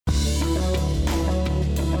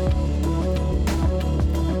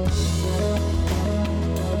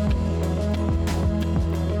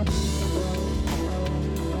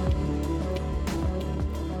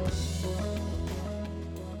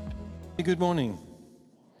Good morning.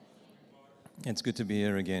 It's good to be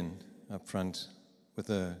here again up front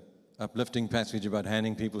with a uplifting passage about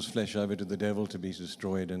handing people's flesh over to the devil to be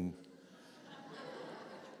destroyed, and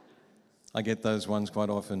I get those ones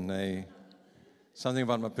quite often. Something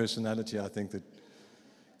about my personality, I think, that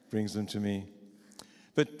brings them to me.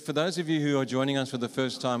 But for those of you who are joining us for the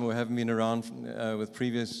first time or haven't been around with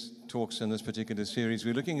previous talks in this particular series,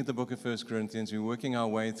 we're looking at the book of 1 Corinthians. We're working our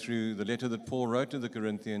way through the letter that Paul wrote to the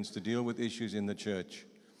Corinthians to deal with issues in the church.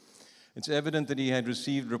 It's evident that he had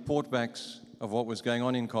received report backs of what was going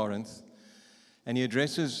on in Corinth, and he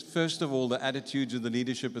addresses, first of all, the attitudes of the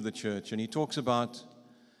leadership of the church, and he talks about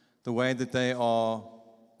the way that they are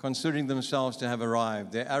considering themselves to have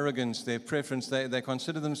arrived, their arrogance, their preference. They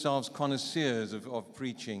consider themselves connoisseurs of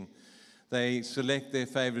preaching. They select their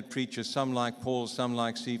favorite preachers, some like Paul, some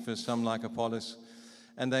like Cephas, some like Apollos,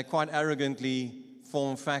 and they quite arrogantly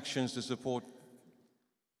form factions to support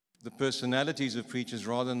the personalities of preachers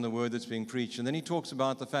rather than the word that's being preached. And then he talks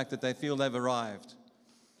about the fact that they feel they've arrived,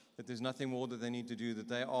 that there's nothing more that they need to do, that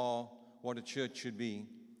they are what a church should be.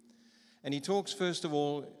 And he talks, first of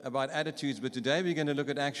all, about attitudes, but today we're going to look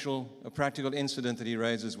at a practical incident that he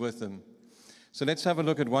raises with them. So let's have a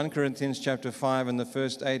look at 1 Corinthians chapter 5 and the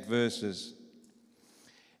first 8 verses.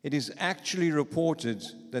 It is actually reported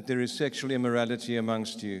that there is sexual immorality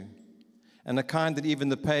amongst you, and a kind that even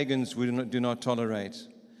the pagans do not tolerate.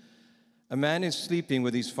 A man is sleeping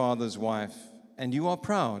with his father's wife, and you are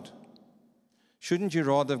proud. Shouldn't you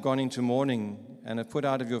rather have gone into mourning and have put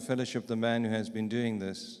out of your fellowship the man who has been doing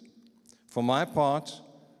this? For my part,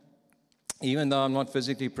 even though I'm not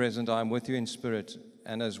physically present, I am with you in spirit,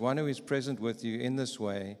 and as one who is present with you in this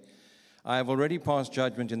way, I have already passed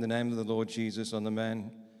judgment in the name of the Lord Jesus on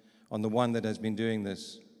the one that has been doing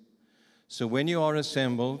this. So when you are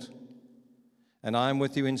assembled, and I am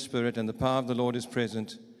with you in spirit, and the power of the Lord is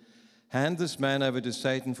present, hand this man over to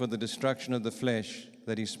Satan for the destruction of the flesh,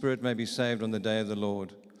 that his spirit may be saved on the day of the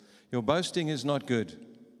Lord. Your boasting is not good.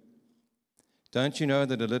 Don't you know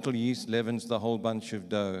that a little yeast leavens the whole bunch of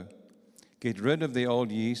dough? Get rid of the old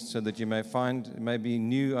yeast so that you may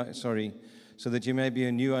be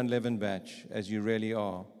a new unleavened batch, as you really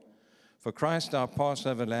are. For Christ our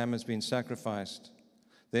Passover lamb has been sacrificed.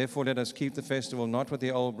 Therefore let us keep the festival not with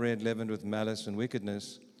the old bread leavened with malice and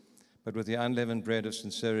wickedness, but with the unleavened bread of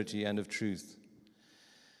sincerity and of truth.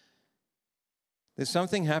 There's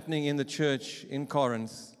something happening in the church in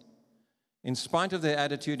Corinth. In spite of their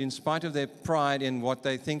attitude, in spite of their pride in what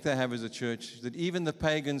they think they have as a church, that even the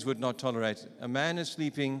pagans would not tolerate. A man is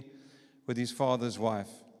sleeping with his father's wife.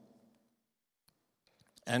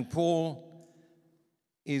 And Paul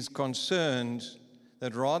is concerned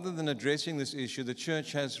that rather than addressing this issue, the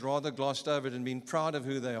church has rather glossed over it and been proud of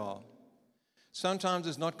who they are. Sometimes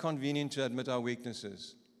it's not convenient to admit our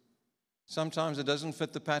weaknesses. Sometimes it doesn't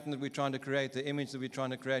fit the pattern that we're trying to create, the image that we're trying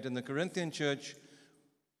to create. And the Corinthian church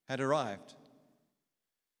had arrived.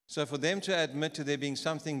 So for them to admit to there being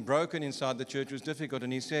something broken inside the church was difficult.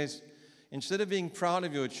 And he says, instead of being proud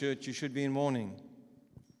of your church, you should be in mourning.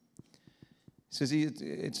 He says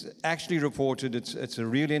it's actually reported, it's a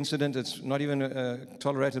real incident, it's not even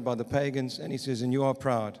tolerated by the pagans. And he says, and you are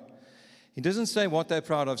proud. He doesn't say what they're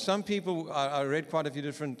proud of. Some people, I read quite a few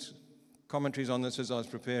different commentaries on this as I was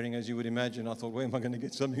preparing, as you would imagine. I thought, where am I going to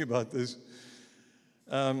get something about this?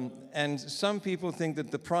 And some people think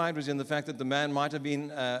that the pride was in the fact that the man might have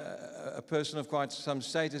been a person of quite some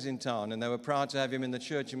status in town, and they were proud to have him in the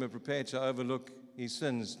church and were prepared to overlook his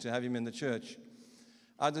sins to have him in the church.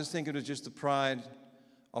 Others think it was just the pride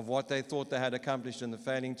of what they thought they had accomplished and the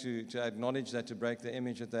failing to acknowledge that, to break the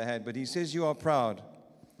image that they had. But he says, you are proud.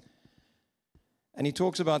 And he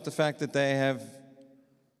talks about the fact that they have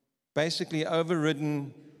basically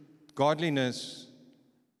overridden godliness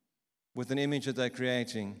with an image that they're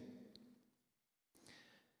creating.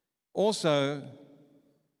 Also,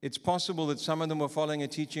 it's possible that some of them were following a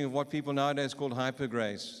teaching of what people nowadays call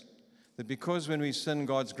hyper-grace, that because when we sin,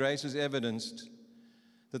 God's grace is evidenced,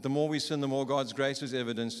 that the more we sin, the more God's grace is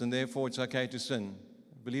evidenced, and therefore it's okay to sin.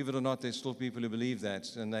 Believe it or not, there's still people who believe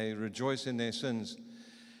that, and they rejoice in their sins.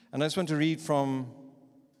 And I just want to read from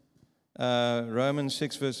Romans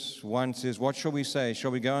 6, verse 1 says, what shall we say?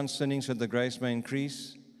 Shall we go on sinning so that the grace may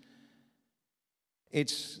increase?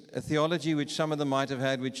 It's a theology which some of them might have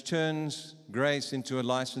had, which turns grace into a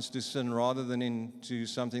license to sin rather than into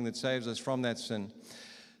something that saves us from that sin.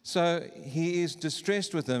 So he is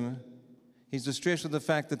distressed with them. He's distressed with the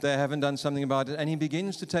fact that they haven't done something about it, and he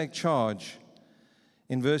begins to take charge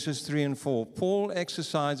in verses 3 and 4. Paul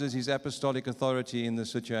exercises his apostolic authority in this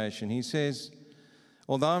situation. He says,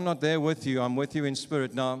 although I'm not there with you, I'm with you in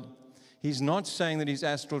spirit. Now, He's not saying that he's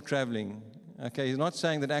astral traveling. Okay, he's not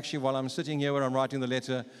saying that actually while I'm sitting here where I'm writing the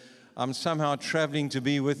letter, I'm somehow traveling to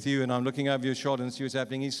be with you and I'm looking over your shoulder and see what's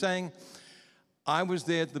happening. He's saying, I was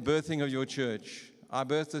there at the birthing of your church. I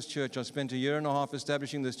birthed this church. I spent 1.5 years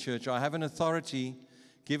establishing this church. I have an authority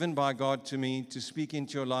given by God to me to speak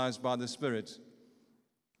into your lives by the Spirit.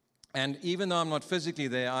 And even though I'm not physically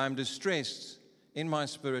there, I'm distressed in my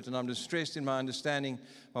spirit and I'm distressed in my understanding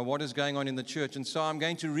by what is going on in the church. And so I'm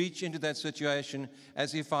going to reach into that situation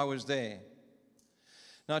as if I was there.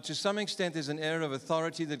 Now, to some extent, there's an air of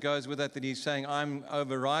authority that goes with that he's saying, I'm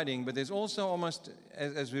overriding. But there's also almost,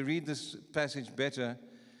 as we read this passage better,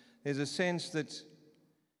 there's a sense that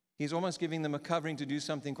he's almost giving them a covering to do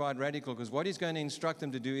something quite radical, because what he's going to instruct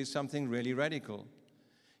them to do is something really radical.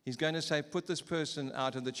 He's going to say, put this person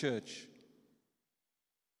out of the church.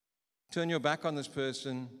 Turn your back on this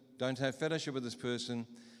person. Don't have fellowship with this person.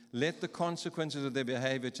 Let the consequences of their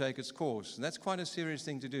behavior take its course. And that's quite a serious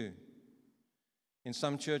thing to do. In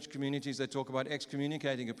some church communities, they talk about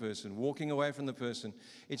excommunicating a person, walking away from the person.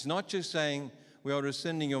 It's not just saying, we are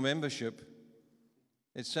rescinding your membership.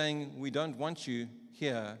 It's saying, we don't want you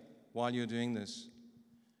here while you're doing this.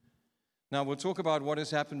 Now, we'll talk about what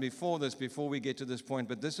has happened before this, before we get to this point.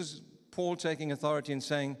 But this is Paul taking authority and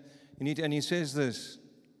saying, and he says this,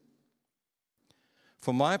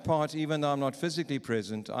 for my part, even though I'm not physically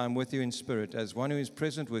present, I'm with you in spirit. As one who is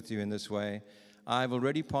present with you in this way, I've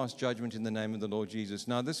already passed judgment in the name of the Lord Jesus.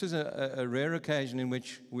 Now, this is a rare occasion in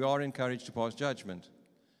which we are encouraged to pass judgment.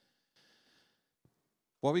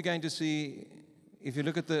 What we're going to see, if you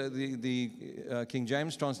look at the King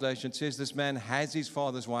James translation, it says this man has his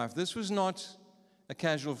father's wife. This was not a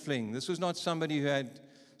casual fling. This was not somebody who had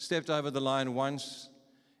stepped over the line once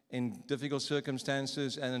in difficult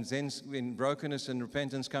circumstances and then in brokenness and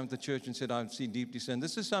repentance come to the church and said, I've seen deeply sin.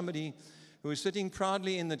 This is somebody who is sitting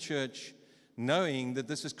proudly in the church, knowing that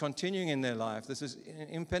this is continuing in their life. This is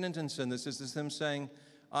impenitent sin. This is them saying,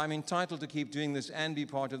 I'm entitled to keep doing this and be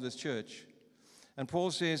part of this church. And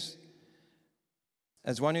Paul says,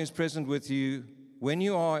 as one who is present with you, when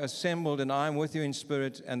you are assembled and I am with you in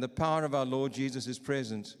spirit and the power of our Lord Jesus is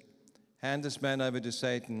present, hand this man over to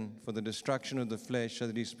Satan for the destruction of the flesh so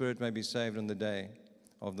that his spirit may be saved on the day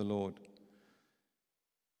of the Lord.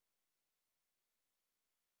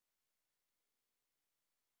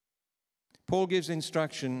 Paul gives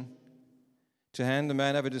instruction to hand the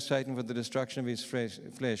man over to Satan for the destruction of his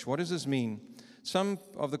flesh. What does this mean? Some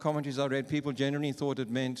of the commentaries I read, people generally thought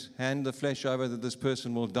it meant hand the flesh over that this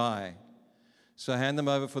person will die. So hand them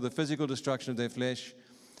over for the physical destruction of their flesh.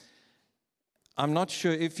 I'm not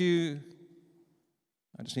sure if you...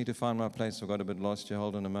 I just need to find my place. I got a bit lost here.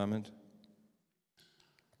 Hold on a moment.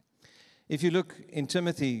 If you look in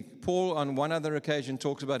Timothy, Paul on one other occasion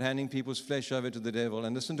talks about handing people's flesh over to the devil.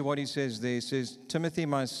 And listen to what he says there. He says, Timothy,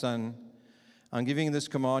 my son, I'm giving you this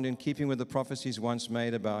command in keeping with the prophecies once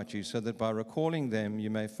made about you, so that by recalling them you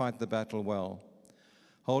may fight the battle well,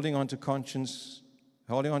 holding on to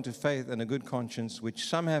faith and a good conscience, which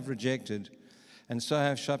some have rejected, and so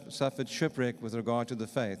have suffered shipwreck with regard to the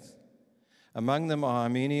faith. Among them are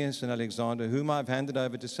Hymenaeus and Alexander, whom I've handed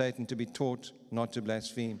over to Satan to be taught not to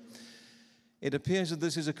blaspheme. It appears that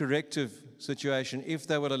this is a corrective situation, if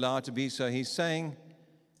they will allow it to be so. He's saying,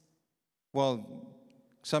 well,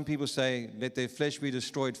 some people say, let their flesh be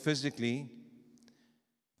destroyed physically.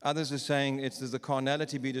 Others are saying, it's the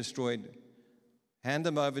carnality be destroyed. Hand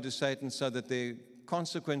them over to Satan so that the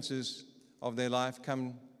consequences of their life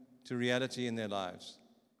come to reality in their lives.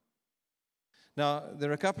 Now,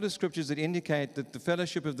 there are a couple of scriptures that indicate that the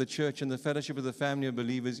fellowship of the church and the fellowship of the family of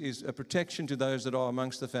believers is a protection to those that are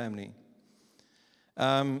amongst the family.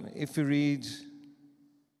 If we read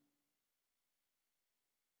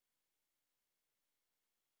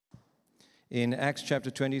in Acts chapter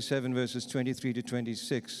 27, verses 23 to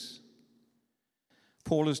 26,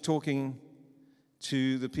 Paul is talking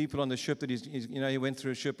to the people on the ship that he went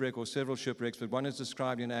through a shipwreck or several shipwrecks, but one is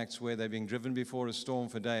described in Acts where they're being driven before a storm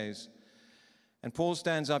for days. And Paul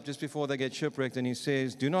stands up just before they get shipwrecked and he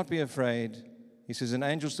says, do not be afraid. He says, an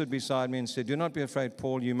angel stood beside me and said, do not be afraid,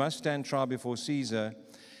 Paul. You must stand trial before Caesar.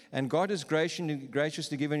 And God is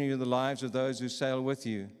graciously given you the lives of those who sail with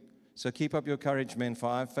you. So keep up your courage, men, for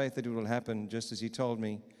I have faith that it will happen, just as he told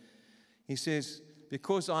me. He says,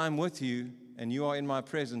 because I am with you and you are in my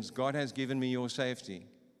presence, God has given me your safety.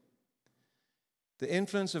 The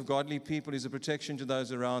influence of godly people is a protection to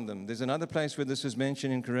those around them. There's another place where this is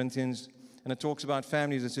mentioned in Corinthians, and it talks about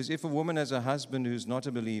families. It says, if a woman has a husband who's not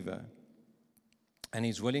a believer and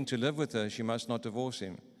he's willing to live with her, she must not divorce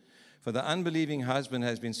him. For the unbelieving husband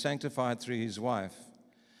has been sanctified through his wife,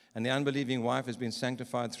 and the unbelieving wife has been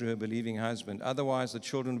sanctified through her believing husband. Otherwise, the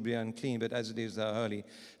children will be unclean, but as it is, they are holy.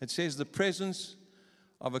 It says the presence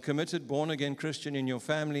of a committed, born-again Christian in your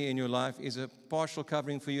family, in your life, is a partial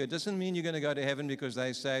covering for you. It doesn't mean you're going to go to heaven because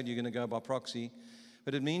they saved, you're going to go by proxy.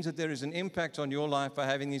 But it means that there is an impact on your life by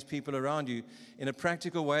having these people around you. In a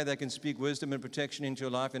practical way, they can speak wisdom and protection into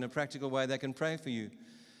your life. In a practical way, they can pray for you.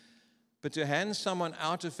 But to hand someone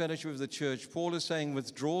out of fellowship with the church, Paul is saying,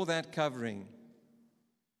 withdraw that covering.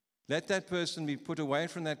 Let that person be put away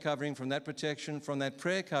from that covering, from that protection, from that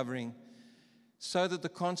prayer covering, so that the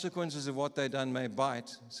consequences of what they've done may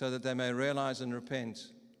bite, so that they may realize and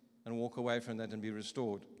repent and walk away from that and be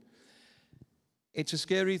restored. It's a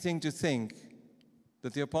scary thing to think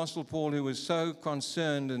that the Apostle Paul, who was so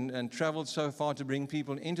concerned and traveled so far to bring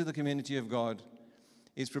people into the community of God,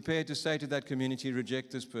 is prepared to say to that community,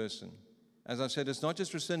 reject this person. As I've said, it's not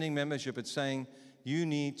just rescinding membership, it's saying, you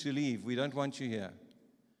need to leave. We don't want you here.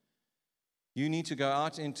 You need to go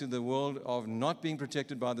out into the world of not being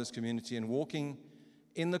protected by this community and walking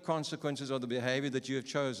in the consequences of the behavior that you have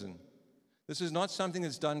chosen. This is not something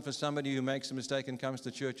that's done for somebody who makes a mistake and comes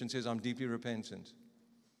to church and says, I'm deeply repentant.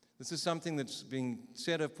 This is something that's being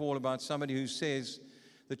said of Paul about somebody who says,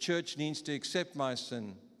 the church needs to accept my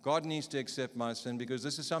sin. God needs to accept my sin because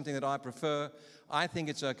this is something that I prefer. I think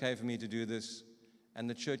it's okay for me to do this, and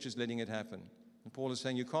the church is letting it happen. And Paul is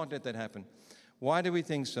saying, you can't let that happen. Why do we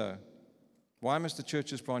think so? Why must the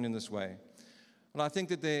church respond in this way? Well, I think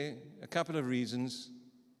that there are a couple of reasons.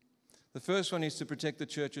 The first one is to protect the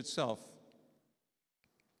church itself.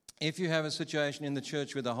 If you have a situation in the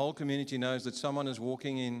church where the whole community knows that someone is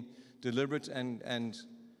walking in deliberate and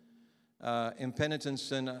impenitent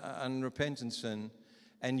sin, unrepentant sin,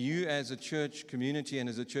 and you as a church community and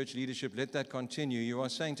as a church leadership let that continue, you are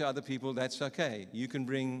saying to other people, that's okay. You can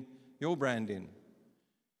bring your brand in.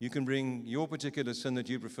 You can bring your particular sin that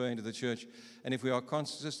you prefer into the church. And if we are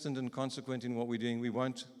consistent and consequent in what we're doing, we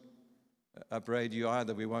won't upbraid you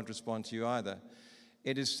either. We won't respond to you either.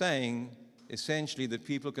 It is saying, essentially, that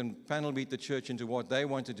people can panel beat the church into what they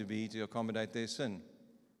want it to be to accommodate their sin.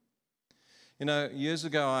 You know, years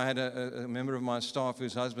ago, I had a member of my staff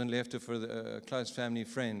whose husband left her for a close family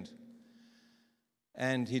friend.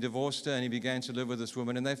 And he divorced her and he began to live with this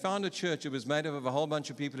woman. And they found a church that was made up of a whole bunch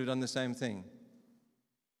of people who'd done the same thing.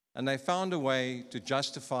 And they found a way to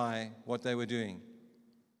justify what they were doing.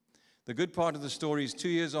 The good part of the story is 2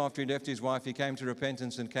 years after he left his wife, he came to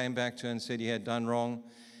repentance and came back to her and said he had done wrong.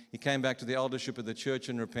 He came back to the eldership of the church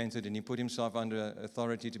and repented, and he put himself under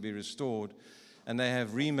authority to be restored. And they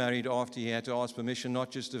have remarried after he had to ask permission,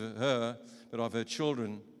 not just of her, but of her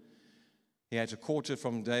children. He had to court her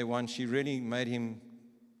from day one. She really made him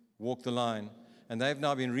walk the line. And they've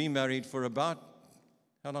now been remarried for about,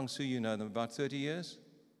 how long, Sue, you know them? About 30 years?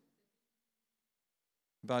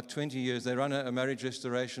 About 20 years. They run a marriage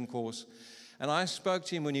restoration course. And I spoke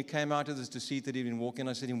to him when he came out of this deceit that he'd been walking.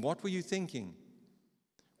 I said to him, what were you thinking?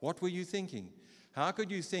 What were you thinking? How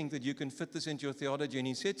could you think that you can fit this into your theology? And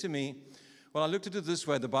he said to me, well, I looked at it this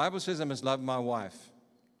way. The Bible says I must love my wife.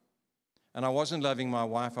 And I wasn't loving my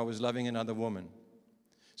wife. I was loving another woman.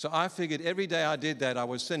 So I figured every day I did that, I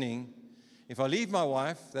was sinning. If I leave my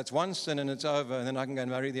wife, that's one sin and it's over, and then I can go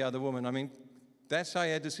and marry the other woman. I mean, that's how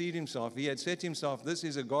he had deceived himself. He had said to himself, this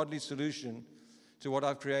is a godly solution to what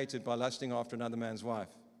I've created by lusting after another man's wife.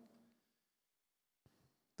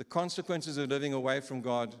 The consequences of living away from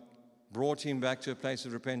God brought him back to a place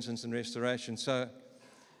of repentance and restoration.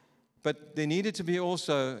 But there needed to be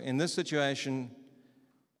also, in this situation,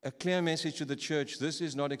 a clear message to the church. This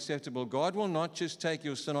is not acceptable. God will not just take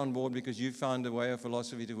your sin on board because you found a way of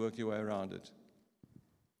philosophy to work your way around it.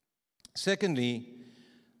 Secondly,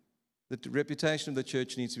 the reputation of the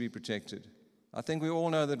church needs to be protected. I think we all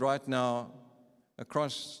know that right now,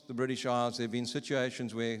 across the British Isles, there have been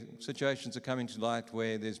situations are coming to light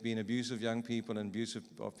where there's been abuse of young people and abuse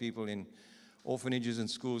of people in orphanages and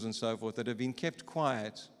schools and so forth that have been kept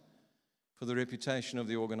quiet for the reputation of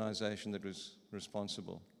the organization that was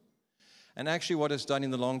responsible. And actually what it's done in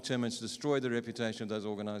the long term is destroyed the reputation of those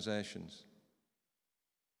organizations.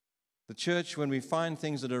 The church, when we find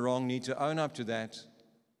things that are wrong, need to own up to that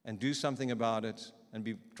and do something about it and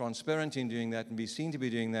be transparent in doing that and be seen to be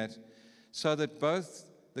doing that, so that both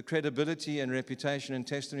the credibility and reputation and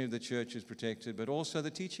testimony of the church is protected, but also the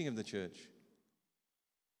teaching of the church.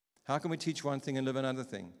 How can we teach one thing and live another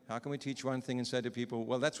thing? How can we teach one thing and say to people,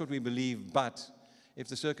 well, that's what we believe, but if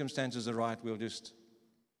the circumstances are right, we'll just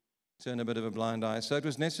turn a bit of a blind eye. So it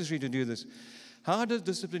was necessary to do this. How does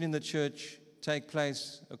discipline in the church take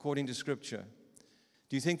place according to Scripture?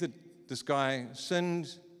 Do you think that this guy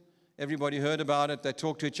sinned? Everybody heard about it. They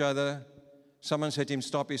talked to each other. someone said to him,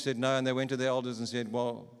 stop. He said no, and they went to their elders and said,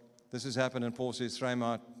 well, this has happened, and Paul says, throw him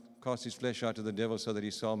out, cast his flesh out to the devil so that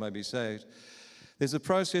his soul may be saved. There's a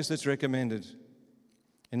process that's recommended.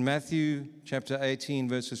 In Matthew chapter 18,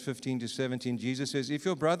 verses 15 to 17, Jesus says, if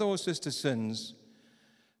your brother or sister sins,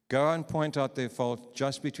 go and point out their fault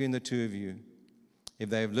just between the two of you. If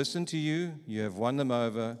they have listened to you, you have won them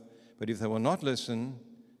over. But if they will not listen,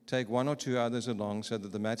 take one or two others along so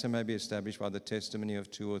that the matter may be established by the testimony of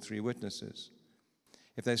 2 or 3 witnesses.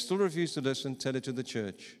 If they still refuse to listen, tell it to the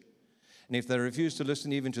church. And if they refuse to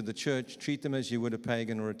listen even to the church, treat them as you would a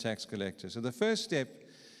pagan or a tax collector. So the first step,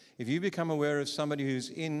 if you become aware of somebody who's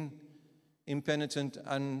in impenitent,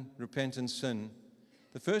 unrepentant sin,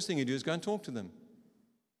 the first thing you do is go and talk to them.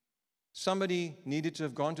 Somebody needed to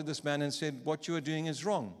have gone to this man and said, what you are doing is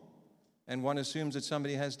wrong. And one assumes that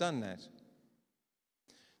somebody has done that.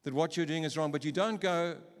 That what you're doing is wrong. But you don't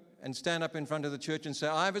go and stand up in front of the church and say,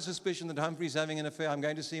 I have a suspicion that Humphrey's having an affair. I'm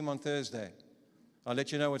going to see him on Thursday. I'll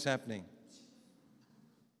let you know what's happening.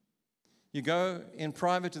 You go in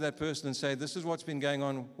private to that person and say, this is what's been going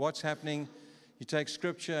on, what's happening. You take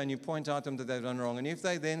scripture and you point out to them that they've done wrong. And if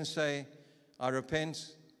they then say, I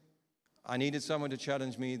repent, I needed someone to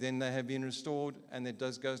challenge me, then they have been restored, and it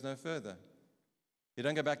goes no further. You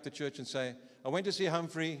don't go back to church and say, I went to see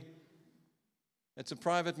Humphrey. It's a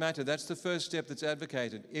private matter. That's the first step that's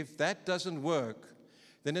advocated. If that doesn't work,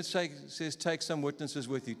 then it says take some witnesses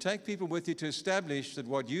with you. Take people with you to establish that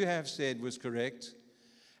what you have said was correct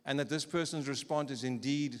and that this person's response is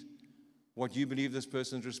indeed what you believe this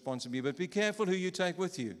person's response to be. But be careful who you take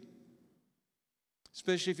with you,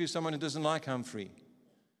 especially if you're someone who doesn't like Humphrey.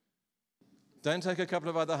 Don't take a couple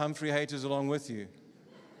of other Humphrey haters along with you.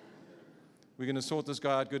 We're going to sort this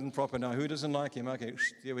guy out good and proper now. Who doesn't like him? Okay,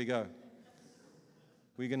 here we go.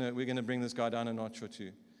 We're going to bring this guy down a notch or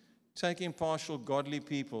two. Take impartial, godly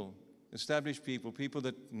people, established people, people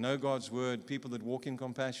that know God's word, people that walk in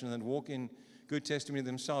compassion and walk in good testimony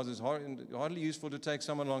themselves. It's hardly useful to take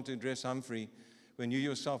someone along to address Humphrey when you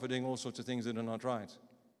yourself are doing all sorts of things that are not right.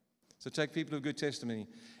 So take people of good testimony.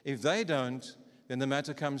 If they don't, then the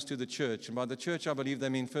matter comes to the church. And by the church, I believe they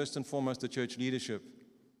mean first and foremost the church leadership,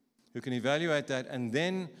 who can evaluate that. And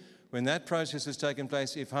then when that process has taken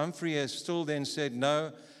place, if Humphrey has still then said,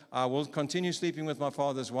 no, I will continue sleeping with my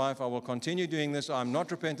father's wife, I will continue doing this, I'm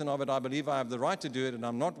not repentant of it, I believe I have the right to do it, and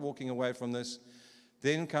I'm not walking away from this,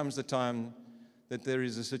 then comes the time that there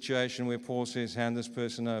is a situation where Paul says, hand this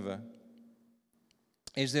person over.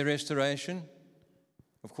 Is there restoration?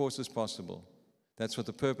 Of course it's possible. That's what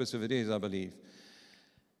the purpose of it is, I believe.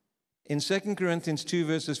 In 2 Corinthians 2,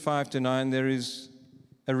 verses 5 to 9, there is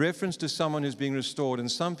a reference to someone who's being restored,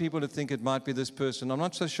 and some people would think it might be this person. I'm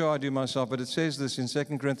not so sure I do myself, but it says this in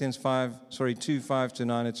 2 Corinthians 2, 5 to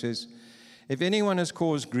 9. It says, if anyone has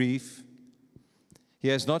caused grief, he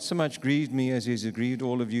has not so much grieved me as he has grieved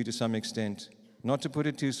all of you to some extent, not to put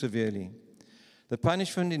it too severely. The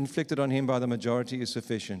punishment inflicted on him by the majority is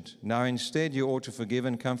sufficient. Now instead you ought to forgive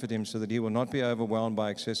and comfort him so that he will not be overwhelmed by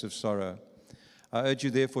excessive sorrow. I urge you,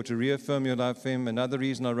 therefore, to reaffirm your love for him. Another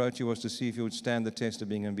reason I wrote you was to see if you would stand the test of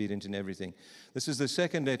being obedient in everything. This is the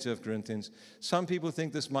second letter of Corinthians. Some people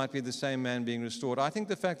think this might be the same man being restored. I think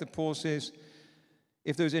the fact that Paul says,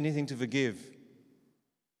 if there's anything to forgive,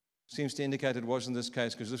 seems to indicate it wasn't this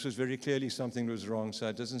case, because this was very clearly something that was wrong, so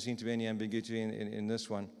it doesn't seem to be any ambiguity in this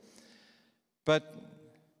one. But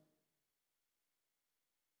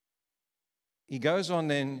he goes on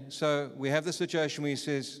then, so we have the situation where he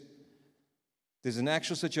says, there's an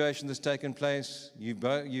actual situation that's taken place. You've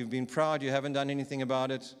been proud. You haven't done anything about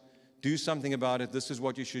it. Do something about it. This is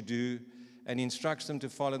what you should do. And he instructs them to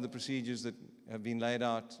follow the procedures that have been laid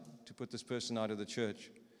out to put this person out of the church.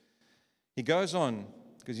 He goes on,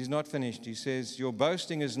 because he's not finished. He says, your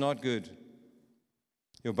boasting is not good.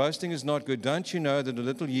 Your boasting is not good. Don't you know that a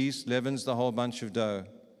little yeast leavens the whole bunch of dough?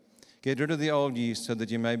 Get rid of the old yeast so that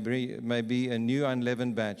you may be a new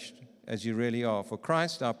unleavened batch, as you really are. For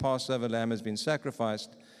Christ, our Passover lamb, has been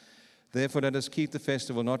sacrificed. Therefore, let us keep the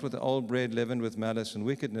festival not with old bread leavened with malice and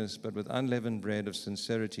wickedness, but with unleavened bread of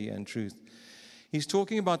sincerity and truth. He's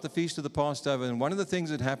talking about the feast of the Passover, and one of the things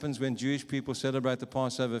that happens when Jewish people celebrate the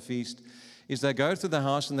Passover feast is they go to the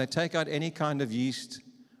house and they take out any kind of yeast,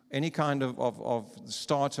 any kind of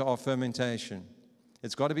starter or fermentation.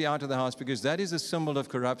 It's got to be out of the house because that is a symbol of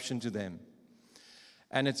corruption to them.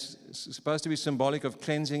 And it's supposed to be symbolic of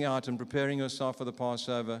cleansing out and preparing yourself for the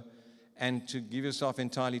Passover and to give yourself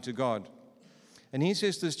entirely to God. And he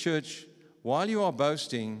says to this church, while you are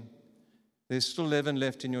boasting, there's still leaven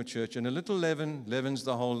left in your church, and a little leaven leavens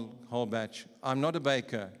the whole batch. I'm not a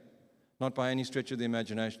baker, not by any stretch of the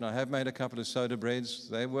imagination. I have made a couple of soda breads.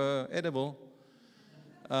 They were edible,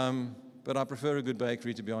 but I prefer a good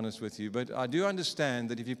bakery, to be honest with you. But I do understand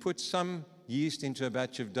that if you put some yeast into a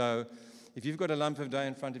batch of dough, if you've got a lump of dough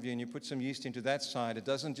in front of you and you put some yeast into that side, it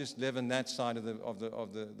doesn't just leaven that side of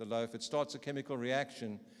the loaf. It starts a chemical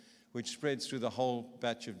reaction which spreads through the whole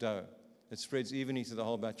batch of dough. It spreads evenly through the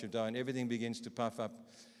whole batch of dough, and everything begins to puff up.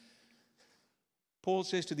 Paul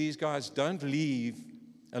says to these guys, don't leave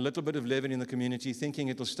a little bit of leaven in the community thinking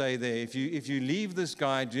it'll stay there. If you leave this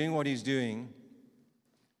guy doing what he's doing,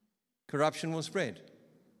 corruption will spread.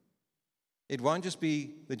 It won't just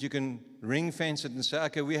be that you can ring fence it and say,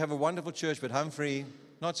 okay, we have a wonderful church, but Humphrey,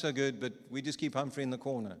 not so good, but we just keep Humphrey in the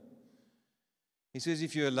corner. He says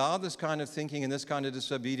if you allow this kind of thinking and this kind of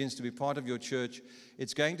disobedience to be part of your church,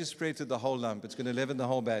 it's going to spread to the whole lump. It's going to leaven the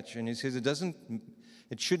whole batch. And he says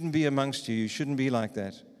it shouldn't be amongst you. You shouldn't be like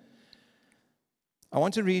that. I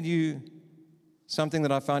want to read you something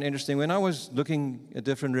that I found interesting. When I was looking at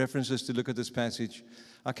different references to look at this passage,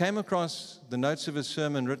 I came across the notes of a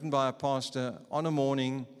sermon written by a pastor on a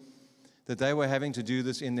morning that they were having to do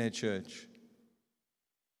this in their church.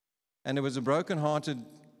 And it was a broken-hearted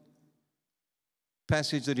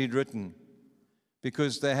passage that he'd written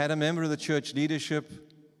because they had a member of the church leadership,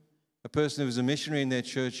 a person who was a missionary in their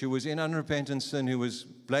church, who was in unrepentant sin, who was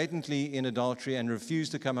blatantly in adultery and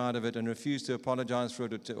refused to come out of it and refused to apologize for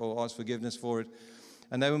it or ask forgiveness for it.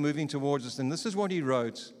 And they were moving towards us. And this is what he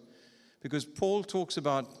wrote, because Paul talks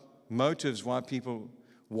about motives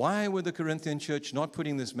why were the Corinthian church not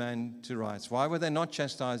putting this man to rights? Why were they not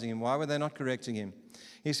chastising him? Why were they not correcting him?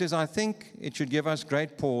 He says, I think it should give us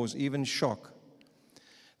great pause, even shock,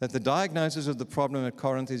 that the diagnosis of the problem at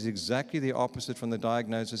Corinth is exactly the opposite from the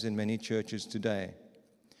diagnosis in many churches today.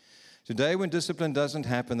 Today, when discipline doesn't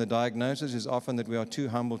happen, the diagnosis is often that we are too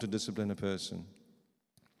humble to discipline a person.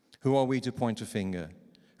 Who are we to point a finger?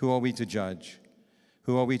 Who are we to judge?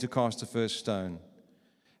 Who are we to cast the first stone?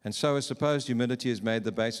 And so a supposed humility is made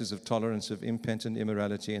the basis of tolerance of impenitent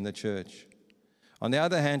immorality in the church. On the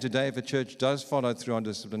other hand, today, if a church does follow through on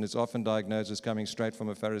discipline, it's often diagnosed as coming straight from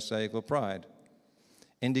a Pharisaical pride.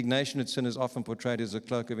 Indignation at sin is often portrayed as a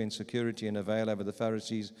cloak of insecurity and a veil over the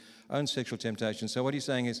Pharisees' own sexual temptation. So what he's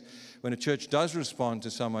saying is, when a church does respond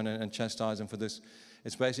to someone and chastise them for this,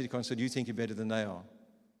 it's basically considered, you think you're better than they are.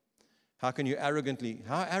 How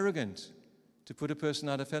arrogant to put a person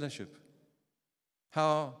out of fellowship.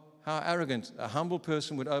 How arrogant a humble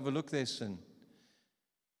person would overlook their sin.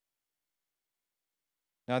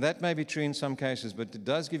 Now, that may be true in some cases, but it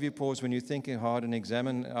does give you pause when you're thinking hard and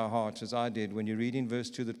examine our hearts, as I did, when you read in verse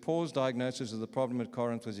 2 that Paul's diagnosis of the problem at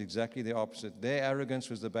Corinth was exactly the opposite. Their arrogance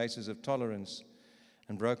was the basis of tolerance,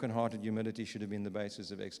 and broken-hearted humility should have been the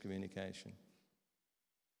basis of excommunication.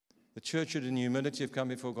 The church should in humility have come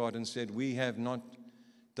before God and said, we have not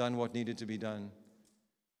done what needed to be done.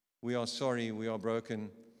 We are sorry, we are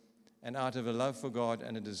broken. And out of a love for God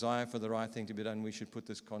and a desire for the right thing to be done, we should put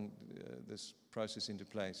this process into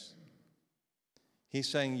place. He's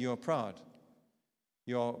saying you're proud.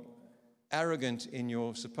 You're arrogant in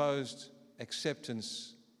your supposed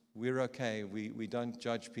acceptance. We're okay. We don't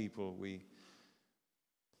judge people.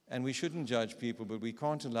 And we shouldn't judge people, but we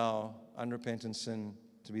can't allow unrepentant sin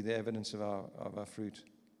to be the evidence of our fruit.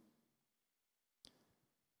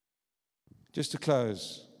 Just to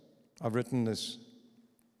close, I've written this.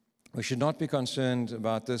 We should not be concerned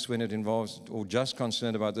about this when it involves, or just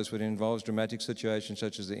concerned about this when it involves dramatic situations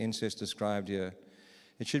such as the incest described here.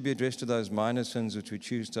 It should be addressed to those minor sins which we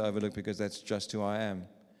choose to overlook because that's just who I am.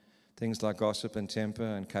 Things like gossip and temper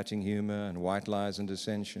and cutting humor and white lies and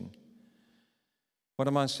dissension. What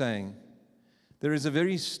am I saying? There is a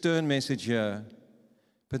very stern message here,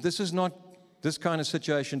 but this kind of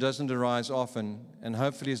situation doesn't arise often, and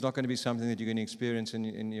hopefully it's not going to be something that you're going to experience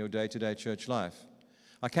in your day-to-day church life.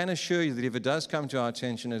 I can assure you that if it does come to our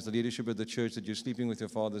attention as the leadership of the church that you're sleeping with your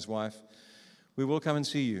father's wife, we will come and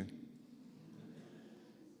see you.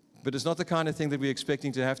 But it's not the kind of thing that we're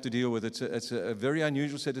expecting to have to deal with. It's a very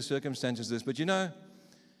unusual set of circumstances, this. But you know,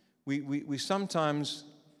 we sometimes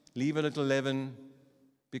leave a little leaven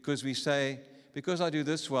because we say, because I do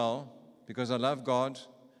this well, because I love God,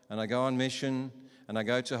 and I go on mission, and I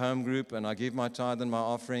go to home group, and I give my tithe and my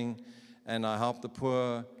offering, and I help the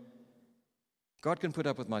poor, God can put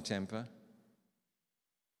up with my temper.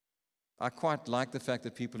 I quite like the fact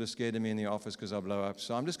that people are scared of me in the office because I blow up.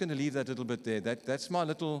 So I'm just going to leave that little bit there. That's my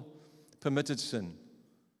little permitted sin.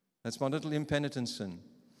 That's my little impenitent sin.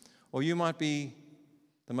 Or you might be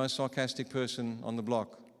the most sarcastic person on the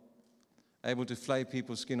block, able to flay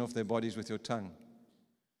people's skin off their bodies with your tongue.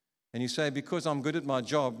 And you say, because I'm good at my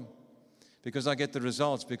job, because I get the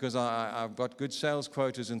results, because I've got good sales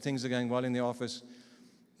quotas and things are going well in the office,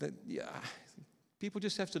 People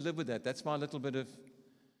just have to live with that. That's my little bit of,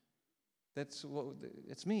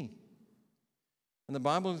 it's me. And the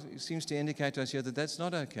Bible seems to indicate to us here that that's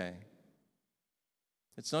not okay.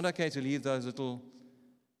 It's not okay to leave those little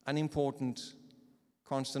unimportant,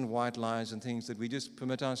 constant white lies and things that we just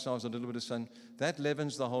permit ourselves a little bit of sin. That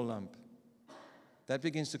leavens the whole lump. That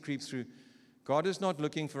begins to creep through. God is not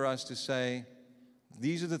looking for us to say,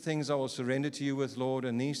 these are the things I will surrender to you with, Lord,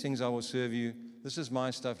 and these things I will serve you. This is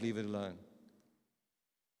my stuff, leave it alone.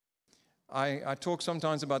 I talk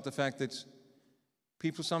sometimes about the fact that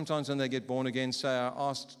people sometimes when they get born again say, I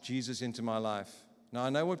asked Jesus into my life. Now, I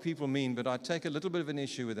know what people mean, but I take a little bit of an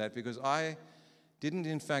issue with that because I didn't,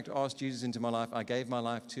 in fact, ask Jesus into my life. I gave my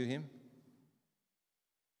life to him.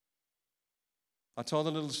 I told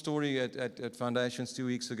a little story at Foundations 2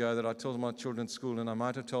 weeks ago that I told my children at school, and I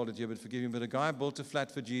might have told it here, but forgive me, but a guy built a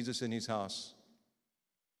flat for Jesus in his house.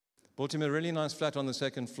 Built him a really nice flat on the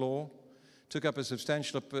second floor, took up a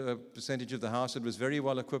substantial percentage of the house. It was very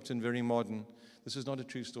well equipped and very modern. This is not a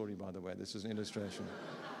true story, by the way. This is an illustration.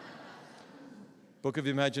 Book of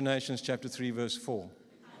Imaginations, chapter 3, verse 4.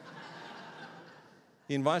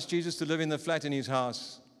 He invites Jesus to live in the flat in his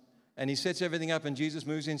house, and he sets everything up, and Jesus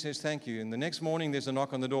moves in and says, thank you. And the next morning, there's a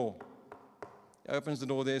knock on the door. He opens the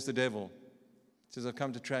door, there's the devil. He says, I've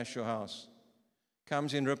come to trash your house.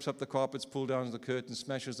 Comes in, rips up the carpets, pulls down the curtains,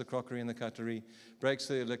 smashes the crockery and the cutlery, breaks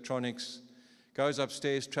the electronics, goes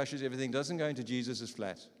upstairs, trashes everything, doesn't go into Jesus'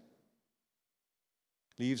 flat.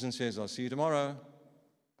 Leaves and says, I'll see you tomorrow.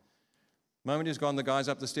 The moment he's gone, the guy's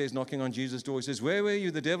up the stairs knocking on Jesus' door. He says, where were you?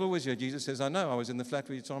 The devil was here. Jesus says, I know. I was in the flat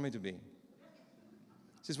where you told me to be. He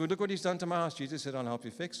says, well, look what he's done to my house. Jesus said, I'll help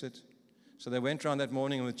you fix it. So they went around that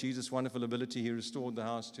morning, and with Jesus' wonderful ability, he restored the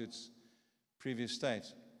house to its previous state.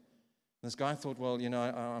 And this guy thought, well,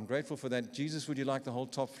 I'm grateful for that. Jesus, would you like the whole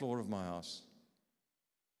top floor of my house?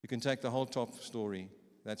 You can take the whole top story.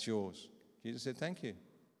 That's yours. Jesus said, thank you.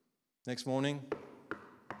 Next morning,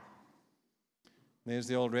 there's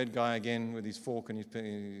the old red guy again with his fork and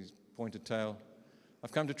his pointed tail.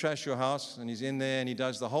 I've come to trash your house. And he's in there, and he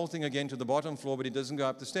does the whole thing again to the bottom floor, but he doesn't go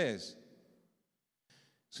up the stairs.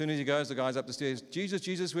 As soon as he goes, the guy's up the stairs.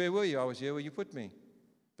 Jesus, where were you? I was here where you put me.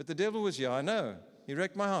 But the devil was here, I know. He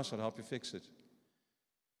wrecked my house. I'll help you fix it.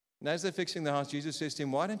 And as they're fixing the house, Jesus says to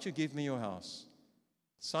him, why don't you give me your house?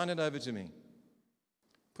 Sign it over to me.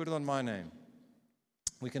 Put it on my name.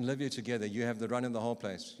 We can live here together. You have the run in the whole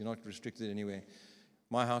place. You're not restricted anywhere.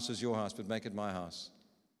 My house is your house, but make it my house.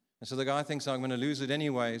 And so the guy thinks, I'm going to lose it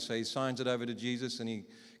anyway, so he signs it over to Jesus, and he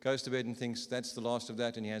goes to bed and thinks that's the last of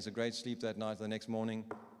that, and he has a great sleep that night. The next morning,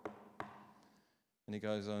 and he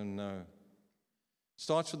goes, oh no.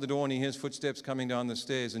 Starts with the door, and he hears footsteps coming down the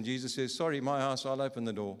stairs, and Jesus says, sorry, my house, I'll open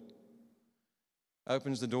the door.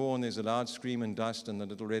 Opens the door, and there's a loud scream and dust, and the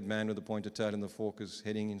little red man with the pointed tail and the fork is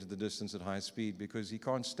heading into the distance at high speed because he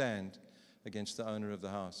can't stand against the owner of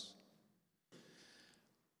the house.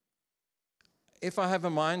 If I have a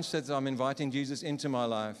mindset that I'm inviting Jesus into my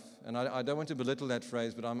life, and I don't want to belittle that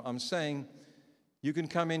phrase, but I'm saying you can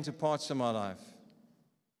come into parts of my life.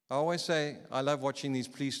 I always say I love watching these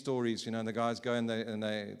police stories. The guys go and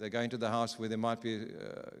they go into the house where there might be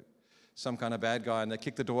some kind of bad guy, and they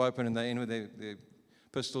kick the door open, and they're in with their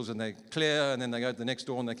pistols, and they clear, and then they go to the next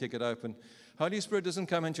door and they kick it open. Holy Spirit doesn't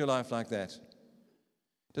come into your life like that.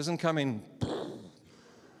 Doesn't come in,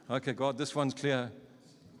 okay, God, this one's clear.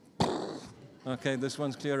 Okay, this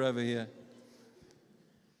one's clear over here.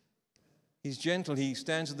 He's gentle. He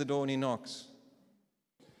stands at the door and he knocks.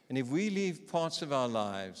 And if we leave parts of our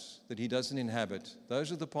lives that he doesn't inhabit,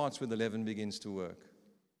 those are the parts where the leaven begins to work.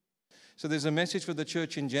 So there's a message for the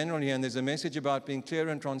church in general here, and there's a message about being clear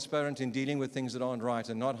and transparent in dealing with things that aren't right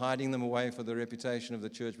and not hiding them away for the reputation of the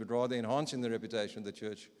church, but rather enhancing the reputation of the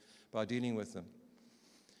church by dealing with them.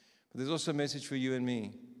 But there's also a message for you and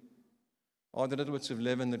me. Are the little bits of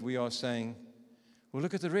leaven that we are saying, well,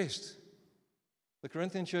 look at the rest. The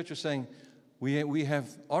Corinthian church was saying, we have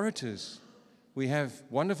orators, we have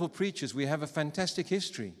wonderful preachers, we have a fantastic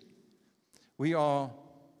history. We are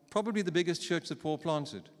probably the biggest church that Paul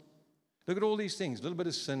planted. Look at all these things, a little bit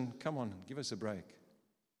of sin, come on, give us a break.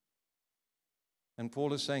 And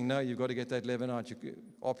Paul is saying, no, you've got to get that leaven out.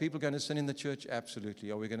 Are people going to sin in the church?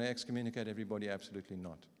 Absolutely. Are we going to excommunicate everybody? Absolutely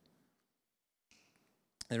not.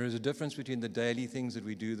 There is a difference between the daily things that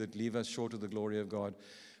we do that leave us short of the glory of God,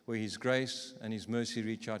 where his grace and his mercy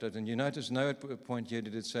reach out. And you notice no point here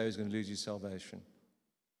did it say he's going to lose his salvation.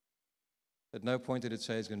 At no point did it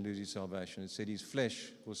say he's going to lose his salvation. It said his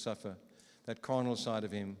flesh will suffer. That carnal side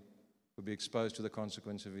of him will be exposed to the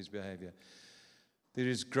consequence of his behavior. There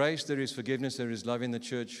is grace, there is forgiveness, there is love in the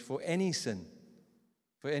church for any sin.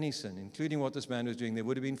 for any sin, including what this man was doing. There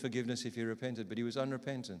would have been forgiveness if he repented, but he was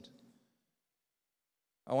unrepentant.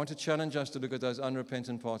 I want to challenge us to look at those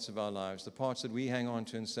unrepentant parts of our lives, the parts that we hang on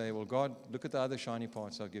to and say, well, God, look at the other shiny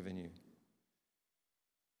parts I've given you.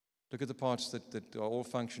 Look at the parts that are all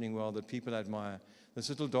functioning well, that people admire. This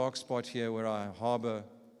little dark spot here where I harbor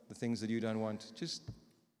the things that you don't want,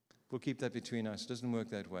 we'll keep that between us. It doesn't work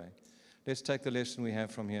that way. Let's take the lesson we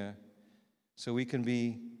have from here so we can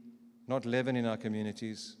be not leaven in our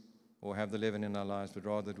communities or have the leaven in our lives, but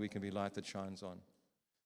rather that we can be light that shines on.